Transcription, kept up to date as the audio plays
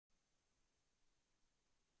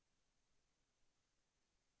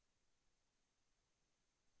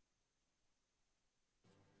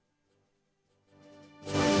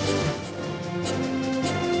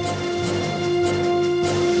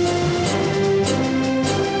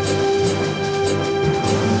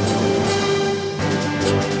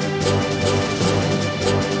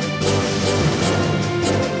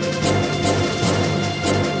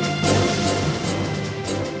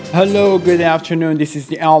Hello, good afternoon. This is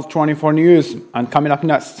the L24 News, and coming up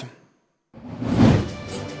next.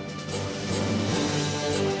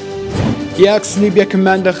 The ex-Libya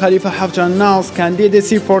commander Khalifa Haftar announced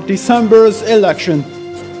candidacy for December's election.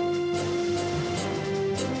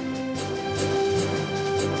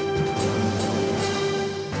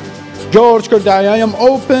 George Kordai, I am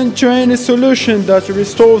open to any solution that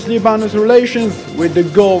restores Lebanon's relations with the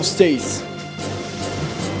Gulf states.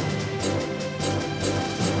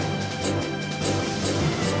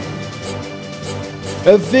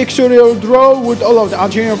 A victory or draw would allow the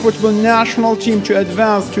Algerian football national team to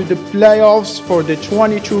advance to the playoffs for the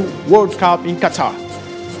 22 World Cup in Qatar.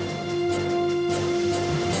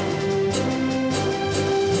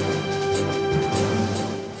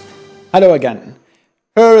 Hello again.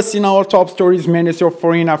 First, in our top stories, Minister of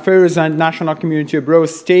Foreign Affairs and National Community Abroad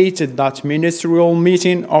stated that ministerial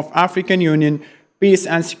meeting of African Union Peace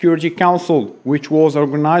and Security Council, which was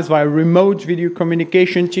organized via remote video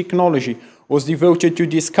communication technology, was devoted to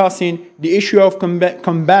discussing the issue of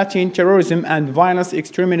combating terrorism and violent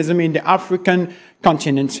extremism in the African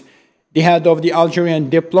continent. The head of the Algerian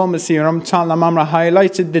diplomacy, Ramtan Lamamra,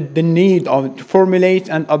 highlighted the need to formulate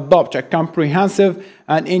and adopt a comprehensive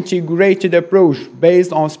and integrated approach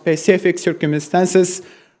based on specific circumstances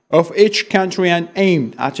of each country and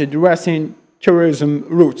aimed at addressing terrorism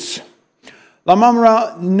roots.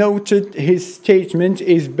 Lamamra noted his statement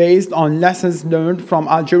is based on lessons learned from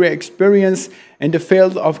Algeria's experience in the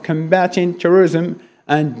field of combating terrorism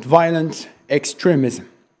and violent extremism.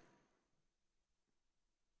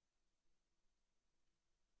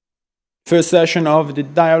 First session of the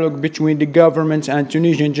dialogue between the government and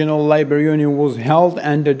Tunisian General Labour Union was held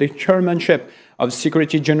under the chairmanship of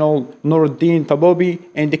Secretary General Noureddin Taboubi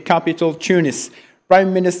in the capital Tunis.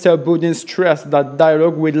 Prime Minister Boudin stressed that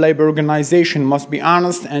dialogue with labor organizations must be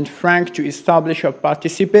honest and frank to establish a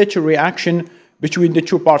participatory action between the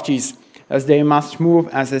two parties, as they must move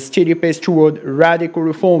at a steady pace toward radical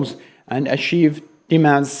reforms and achieve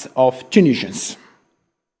demands of Tunisians.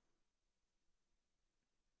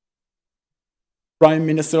 Prime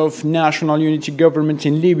Minister of National Unity Government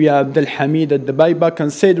in Libya, Abdelhamid Dbeiba,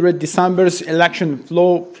 considered December's election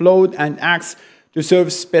flawed and asked to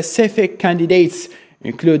serve specific candidates,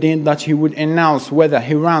 including that he would announce whether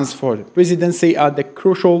he runs for the presidency at the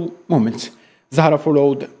crucial moment. Zahra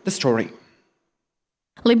followed the story.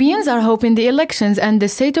 Libyans are hoping the elections end the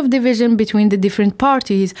state of division between the different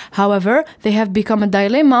parties. However, they have become a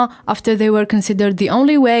dilemma after they were considered the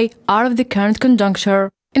only way out of the current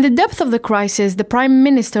conjuncture. In the depth of the crisis, the Prime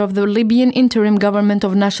Minister of the Libyan Interim Government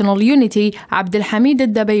of National Unity,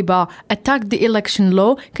 Abdelhamid Dbeiba, attacked the election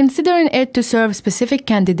law, considering it to serve specific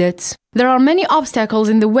candidates. There are many obstacles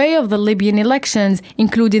in the way of the Libyan elections,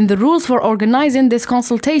 including the rules for organizing this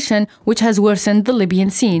consultation, which has worsened the Libyan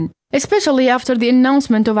scene. Especially after the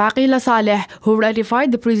announcement of Aqila Saleh, who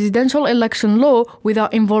ratified the presidential election law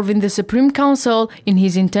without involving the Supreme Council in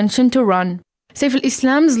his intention to run. Saif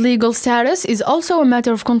al-Islam's legal status is also a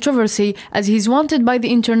matter of controversy, as he is wanted by the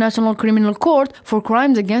International Criminal Court for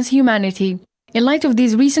crimes against humanity. In light of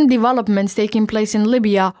these recent developments taking place in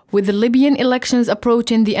Libya, with the Libyan elections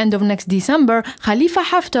approaching the end of next December, Khalifa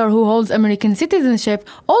Haftar, who holds American citizenship,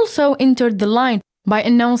 also entered the line by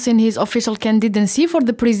announcing his official candidacy for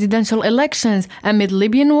the presidential elections amid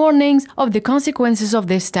Libyan warnings of the consequences of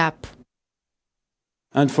this step.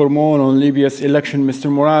 And for more on Libya's election,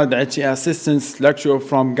 Mr. Murad Ati, Assistant Lecturer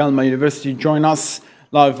from Galma University, join us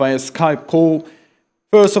live via Skype call.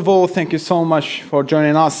 First of all, thank you so much for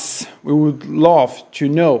joining us. We would love to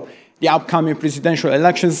know the upcoming presidential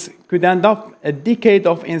elections could end up a decade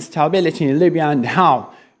of instability in Libya, and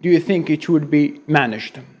how do you think it would be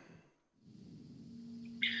managed?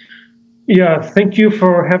 Yeah, thank you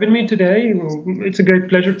for having me today. It's a great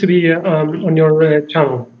pleasure to be on your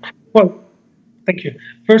channel. Well, thank you.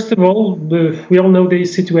 First of all, we all know the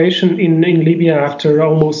situation in Libya after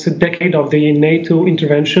almost a decade of the NATO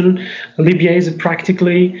intervention. Libya is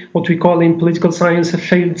practically what we call in political science a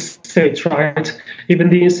failed state, right? Even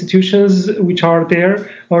the institutions which are there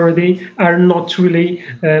already are not really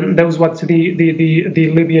those what the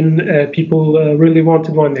Libyan people really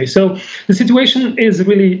wanted one day. So the situation is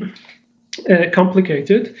really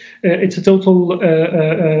complicated. It's a total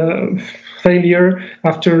failure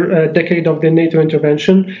after a decade of the NATO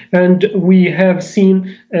intervention. And we have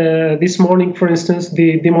seen this morning, for instance,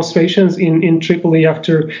 the demonstrations in Tripoli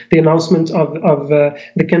after the announcement of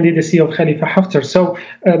the candidacy of Khalifa Haftar. So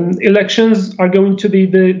elections are going to be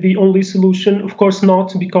the only solution. Of course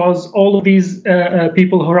not, because all of these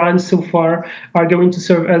people who ran so far are going to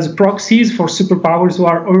serve as proxies for superpowers who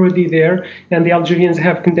are already there. And the Algerians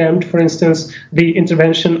have condemned, for instance, instance, the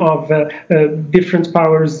intervention of different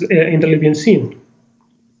powers in the Libyan scene.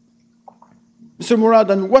 Mr. Murad,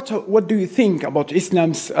 and what do you think about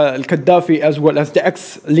Islam's Gaddafi as well as the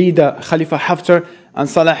ex-leader Khalifa Haftar and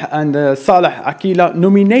Saleh Akila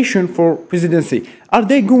nomination for presidency? Are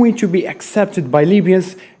they going to be accepted by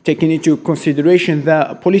Libyans, taking into consideration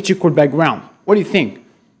the political background? What do you think?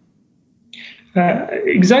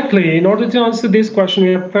 Exactly. In order to answer this question,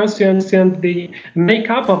 we have first to understand the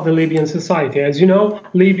makeup of the Libyan society. As you know,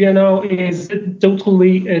 Libya now is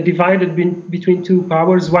totally divided between two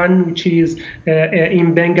powers. One, which is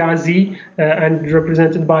in Benghazi and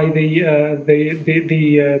represented by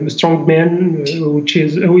the strong man, who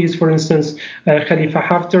is, for instance, Khalifa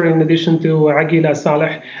Haftar, in addition to Aguila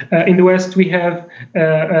Saleh. In the west, we have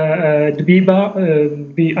Dbiba,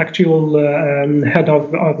 the actual head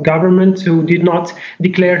of government, who did not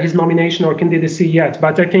declare his nomination or candidacy yet,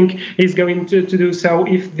 but I think he's going to do so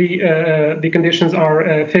if the conditions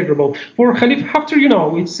are favorable. For Khalifa Haftar, you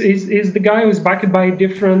know, is the guy who's backed by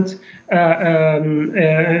different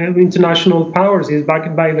international powers. He's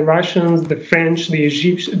backed by the Russians, the French, the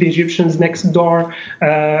Egyptians next door,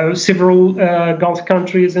 several Gulf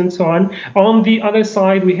countries, and so on. On the other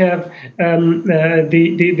side, we have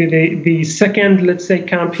the second, let's say,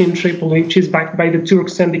 camp in Tripoli, which is backed by the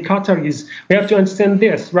Turks and the Qataris. We have to understand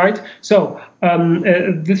this, right? So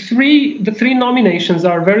the three nominations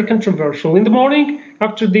are very controversial. In the morning,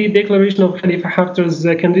 after the declaration of Khalifa Haftar's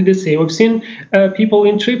candidacy, we've seen people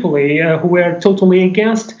in Tripoli who were totally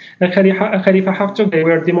against Khalifa Haftar. They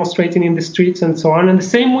were demonstrating in the streets and so on. And the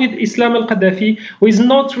same with Islam al-Qaddafi, who is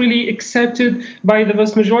not really accepted by the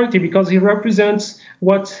vast majority because he represents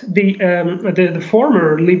what the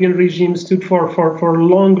former Libyan regime stood for a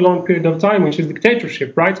long period of time, which is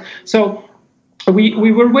dictatorship, right? So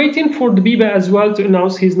we were waiting for Dbiba as well to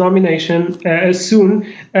announce his nomination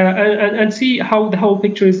soon and see how the whole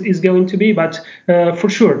picture is going to be. But for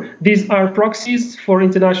sure, these are proxies for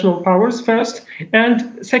international powers, first.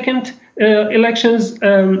 And second, elections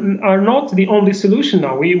are not the only solution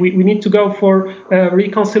now. We need to go for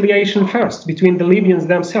reconciliation first between the Libyans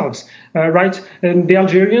themselves, right? The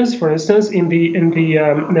Algerians, for instance, in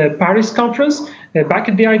the Paris conference,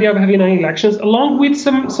 backed the idea of having elections, along with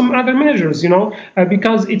some other measures, you know,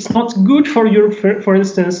 because it's not good for Europe, for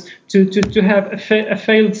instance, to have a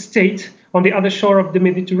failed state on the other shore of the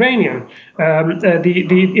Mediterranean.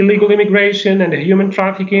 The illegal immigration and the human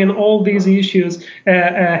trafficking, all these issues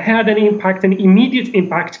had an impact, an immediate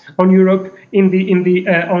impact on Europe in the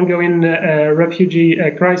ongoing refugee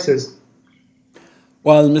crisis.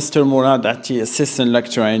 Well, Mr. Murad Ati, Assistant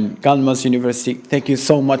Lecturer in Galmas University, thank you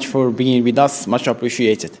so much for being with us. Much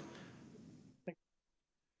appreciated.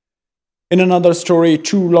 In another story,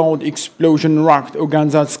 two loud explosions rocked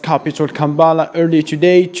Uganda's capital Kampala early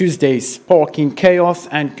today, Tuesday, sparking chaos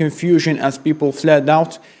and confusion as people fled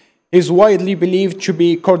out. It is widely believed to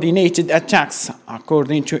be coordinated attacks.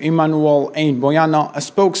 According to Emmanuel Boyana, a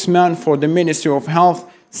spokesman for the Ministry of Health,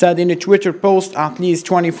 said in a Twitter post at least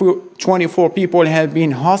 24 people have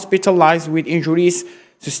been hospitalized with injuries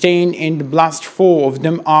sustained in the blast. 4 of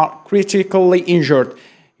them are critically injured.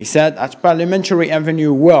 He said at Parliamentary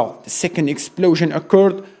Avenue, the second explosion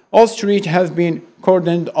occurred. All streets have been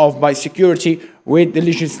cordoned off by security, with the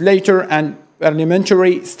legislature and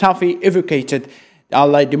parliamentary staff evacuated. The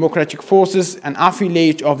Allied Democratic Forces, an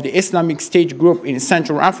affiliate of the Islamic State group in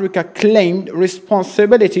Central Africa, claimed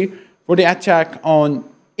responsibility for the attack on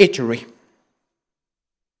Ituri.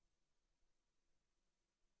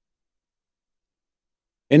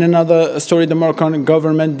 In another story, the Moroccan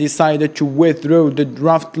government decided to withdraw the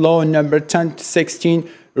draft law number 1016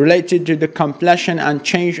 related to the completion and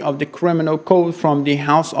change of the criminal code from the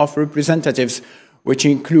House of Representatives, which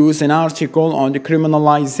includes an article on the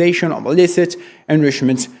criminalization of illicit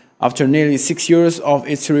enrichment. After nearly 6 years of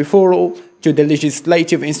its referral to the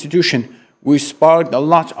legislative institution, which sparked a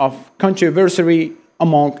lot of controversy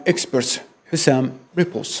among experts. Hussam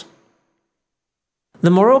reports. The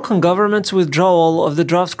Moroccan government's withdrawal of the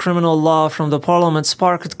draft criminal law from the parliament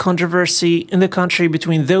sparked controversy in the country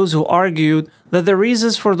between those who argued that the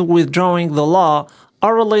reasons for withdrawing the law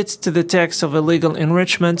are related to the text of illegal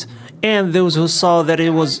enrichment and those who saw that it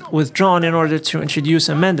was withdrawn in order to introduce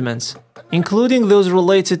amendments, including those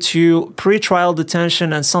related to pre-trial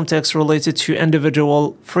detention and some texts related to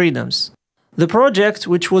individual freedoms. The project,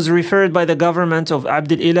 which was referred by the government of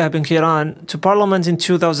Abdel-Ilah bin Kiran to Parliament in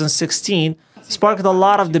 2016, sparked a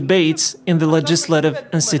lot of debates in the legislative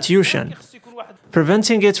institution,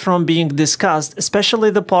 preventing it from being discussed, especially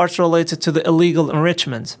the parts related to the illegal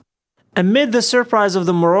enrichment. Amid the surprise of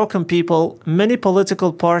the Moroccan people, many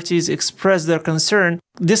political parties expressed their concern,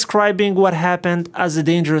 describing what happened as a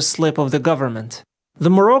dangerous slip of the government. The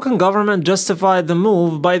Moroccan government justified the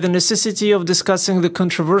move by the necessity of discussing the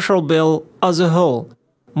controversial bill as a whole.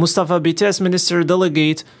 Mustafa Bites, minister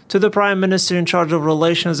delegate to the prime minister in charge of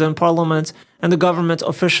relations and parliament and the government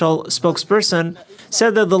official spokesperson,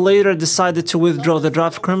 said that the latter decided to withdraw the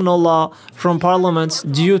draft criminal law from parliament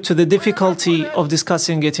due to the difficulty of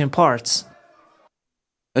discussing it in parts.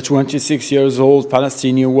 A 26-year-old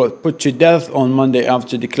Palestinian was put to death on Monday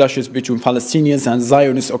after the clashes between Palestinians and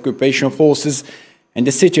Zionist occupation forces in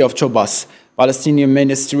the city of Tobas. Palestinian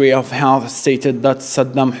Ministry of Health stated that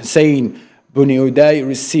Saddam Hussein Buni Uday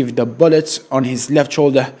received a bullet on his left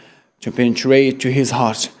shoulder to penetrate to his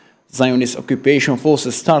heart. Zionist occupation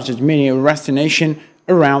forces started many arrest nations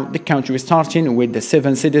around the country, starting with the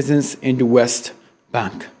 7 citizens in the West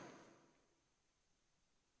Bank.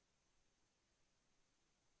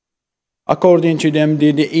 According to them,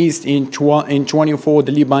 the East in 24,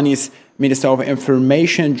 the Lebanese Minister of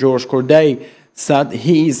Information, George Corday, said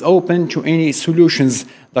he is open to any solutions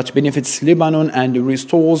that benefits Lebanon and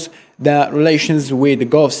restores the relations with the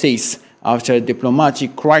Gulf states after a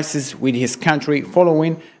diplomatic crisis with his country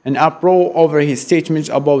following an uproar over his statements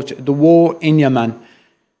about the war in Yemen.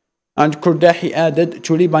 And Corday added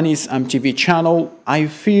to Lebanese MTV channel, "I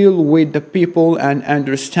feel with the people and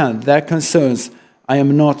understand their concerns. I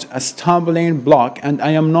am not a stumbling block and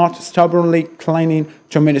I am not stubbornly clinging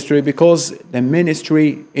to ministry because the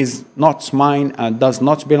ministry is not mine and does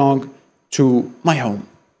not belong to my home."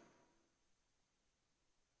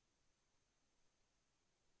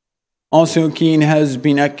 Aung San Suu Kyi has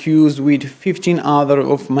been accused with 15 others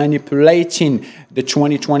of manipulating the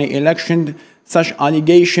 2020 election. Such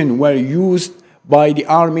allegations were used by the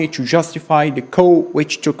army to justify the coup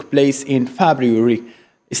which took place in February,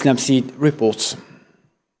 Islam Seed reports.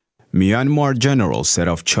 Myanmar generals set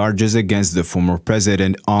off charges against the former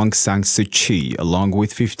president Aung San Suu Kyi along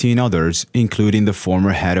with 15 others, including the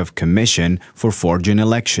former head of Commission for Forging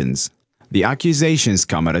Elections. The accusations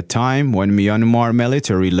come at a time when Myanmar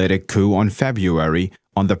military led a coup on February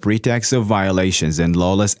on the pretext of violations and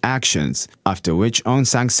lawless actions, after which Aung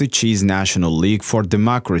San Suu Kyi's National League for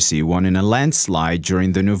Democracy won in a landslide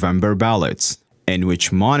during the November ballots, in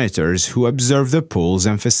which monitors who observe the polls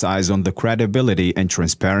emphasize on the credibility and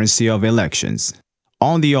transparency of elections.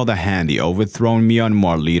 On the other hand, the overthrown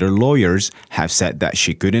Myanmar leader lawyers have said that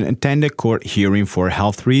she couldn't attend a court hearing for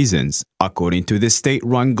health reasons. According to the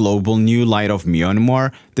state-run Global New Light of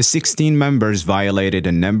Myanmar, the 16 members violated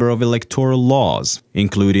a number of electoral laws,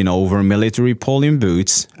 including over military polling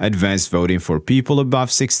booths, advanced voting for people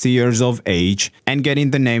above 60 years of age, and getting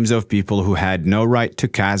the names of people who had no right to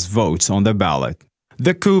cast votes on the ballot.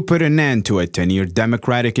 The coup put an end to a 10-year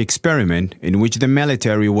democratic experiment in which the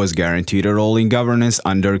military was guaranteed a role in governance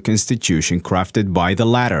under a constitution crafted by the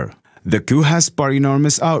latter. The coup has sparked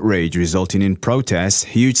enormous outrage, resulting in protests,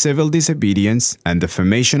 huge civil disobedience, and the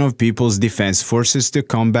formation of People's Defense Forces to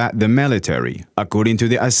combat the military. According to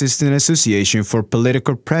the Assistant Association for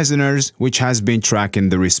Political Prisoners, which has been tracking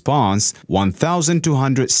the response,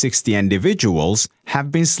 1,260 individuals have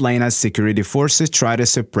been slain as security forces try to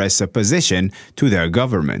suppress opposition to their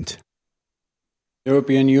government. The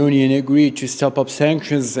European Union agreed to step up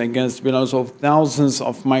sanctions against Belarus of thousands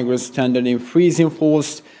of migrants stranded in freezing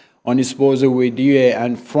force on its border with the EU,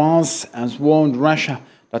 and France has warned Russia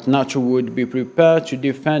that NATO would be prepared to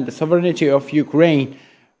defend the sovereignty of Ukraine,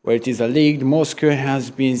 where it is alleged Moscow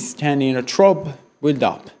has been standing a troop build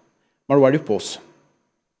up. Marwa reports.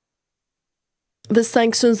 The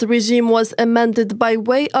sanctions regime was amended by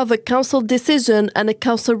way of a Council decision and a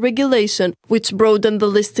Council regulation, which broadened the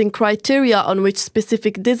listing criteria on which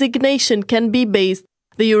specific designation can be based.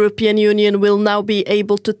 The European Union will now be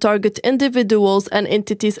able to target individuals and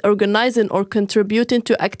entities organizing or contributing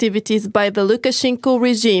to activities by the Lukashenko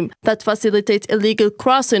regime that facilitate illegal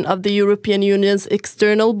crossing of the European Union's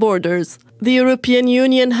external borders. The European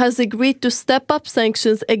Union has agreed to step up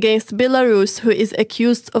sanctions against Belarus, who is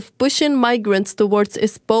accused of pushing migrants towards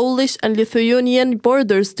its Polish and Lithuanian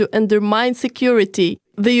borders to undermine security.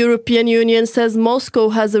 The European Union says Moscow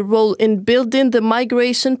has a role in building the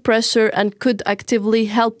migration pressure and could actively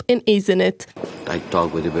help in easing it. I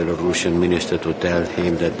talked with the Belarusian minister to tell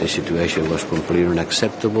him that the situation was completely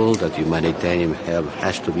unacceptable, that humanitarian help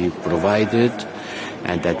has to be provided,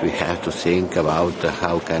 and that we have to think about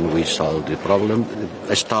how can we solve the problem,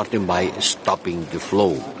 starting by stopping the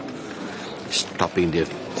flow, stopping the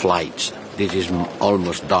flights. This is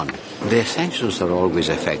almost done. The sanctions are always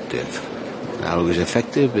effective. They're always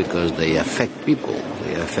effective because they affect people.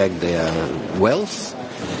 They affect their wealth,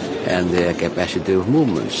 and their capacity of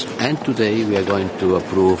movements. And today we are going to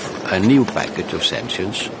approve a new package of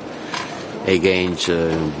sanctions against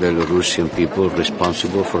Belarusian people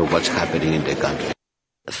responsible for what's happening in the country.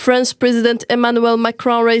 French President Emmanuel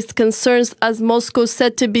Macron raised concerns as Moscow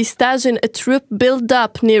said to be staging a troop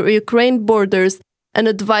build-up near Ukraine borders. An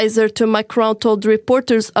advisor to Macron told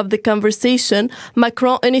reporters of the conversation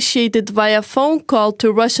Macron initiated via phone call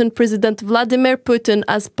to Russian President Vladimir Putin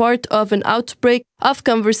as part of an outbreak of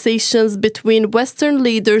conversations between Western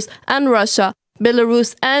leaders and Russia,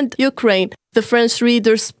 Belarus and Ukraine. The French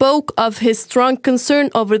leader spoke of his strong concern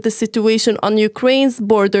over the situation on Ukraine's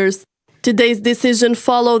borders. Today's decision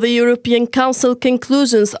follows the European Council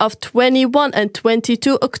conclusions of 21 and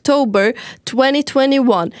 22 October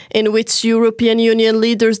 2021, in which European Union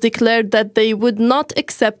leaders declared that they would not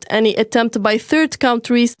accept any attempt by third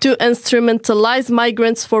countries to instrumentalize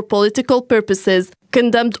migrants for political purposes,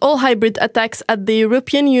 condemned all hybrid attacks at the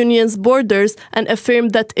European Union's borders, and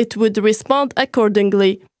affirmed that it would respond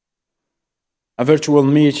accordingly. A virtual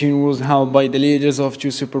meeting was held by the leaders of two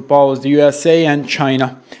superpowers, the USA and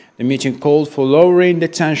China. The meeting called for lowering the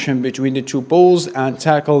tension between the two poles and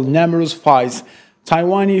tackled numerous fights.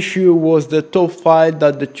 Taiwan issue was the top fight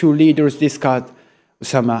that the two leaders discussed.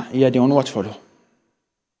 Usama Yadion, watch for.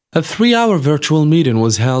 A 3-hour virtual meeting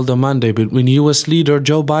was held on Monday between U.S. leader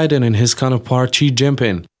Joe Biden and his counterpart Xi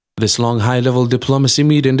Jinping. This long high-level diplomacy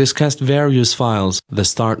meeting discussed various files. The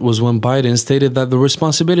start was when Biden stated that the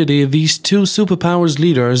responsibility of these two superpowers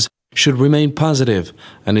leaders should remain positive,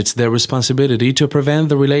 and it's their responsibility to prevent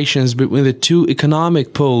the relations between the two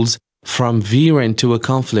economic poles from veering to a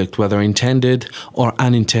conflict, whether intended or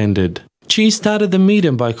unintended. Xi started the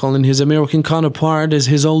meeting by calling his American counterpart as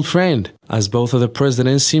his old friend, as both of the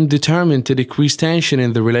presidents seemed determined to decrease tension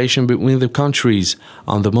in the relation between the countries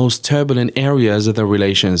on the most turbulent areas of their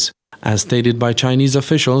relations. As stated by Chinese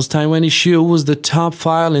officials, Taiwan issue was the top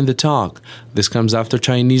file in the talk. This comes after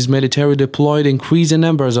Chinese military deployed increasing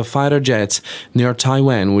numbers of fighter jets near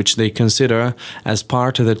Taiwan, which they consider as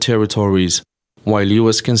part of their territories, while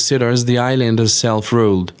U.S. considers the island as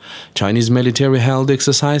self-ruled. Chinese military held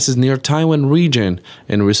exercises near Taiwan region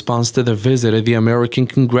in response to the visit of the American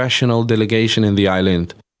congressional delegation in the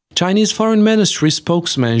island. Chinese Foreign Ministry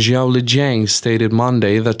spokesman Zhao Lijiang stated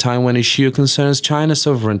Monday that Taiwan issue concerns China's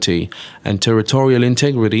sovereignty and territorial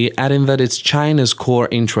integrity, adding that it's China's core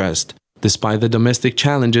interest. Despite the domestic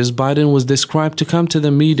challenges, Biden was described to come to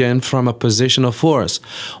the meeting from a position of force,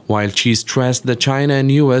 while Xi stressed that China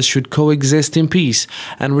and U.S. should coexist in peace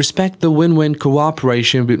and respect the win-win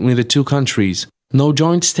cooperation between the two countries. No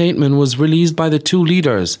joint statement was released by the two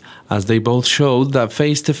leaders, as they both showed that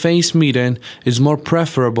face-to-face meeting is more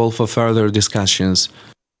preferable for further discussions.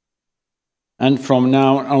 And from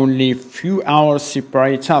now, only a few hours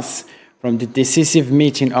separate us from the decisive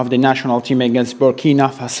meeting of the national team against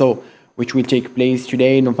Burkina Faso, which will take place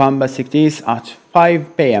today, November 16th at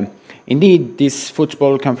 5 p.m. Indeed, this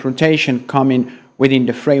football confrontation coming within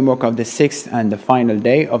the framework of the sixth and the final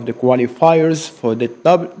day of the qualifiers for the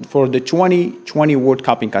 2020 World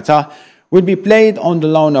Cup in Qatar will be played on the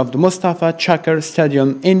lawn of the Mustafa Chakar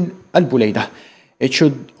Stadium in Al Buleida. It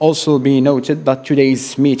should also be noted that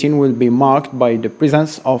today's meeting will be marked by the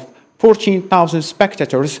presence of 14,000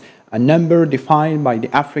 spectators, a number defined by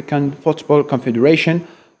the African Football Confederation,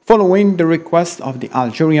 following the request of the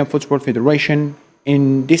Algerian Football Federation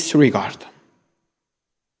in this regard.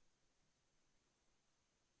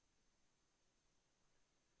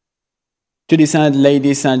 To this end,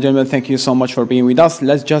 ladies and gentlemen, thank you so much for being with us.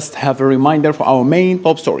 Let's just have a reminder for our main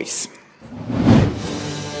top stories.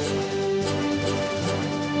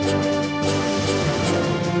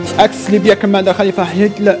 Ex-Libya commander Khalifa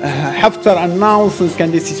Haftar announced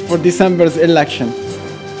candidacy for December's election.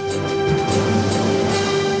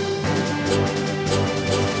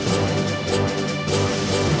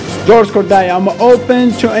 George Corday, I'm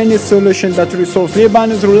open to any solution that resolves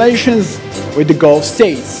Lebanon's relations with the Gulf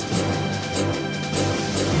states.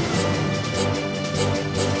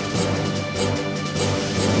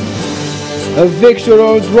 A victory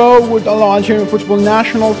or draw would allow Algerian football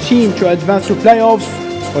national team to advance to playoffs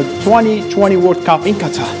for the 2020 World Cup in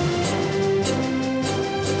Qatar.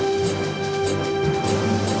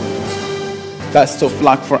 Best of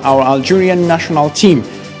luck for our Algerian national team.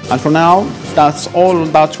 And for now, that's all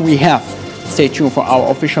that we have. Stay tuned for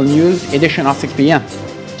our official news edition at 6 p.m.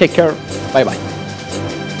 Take care. Bye-bye.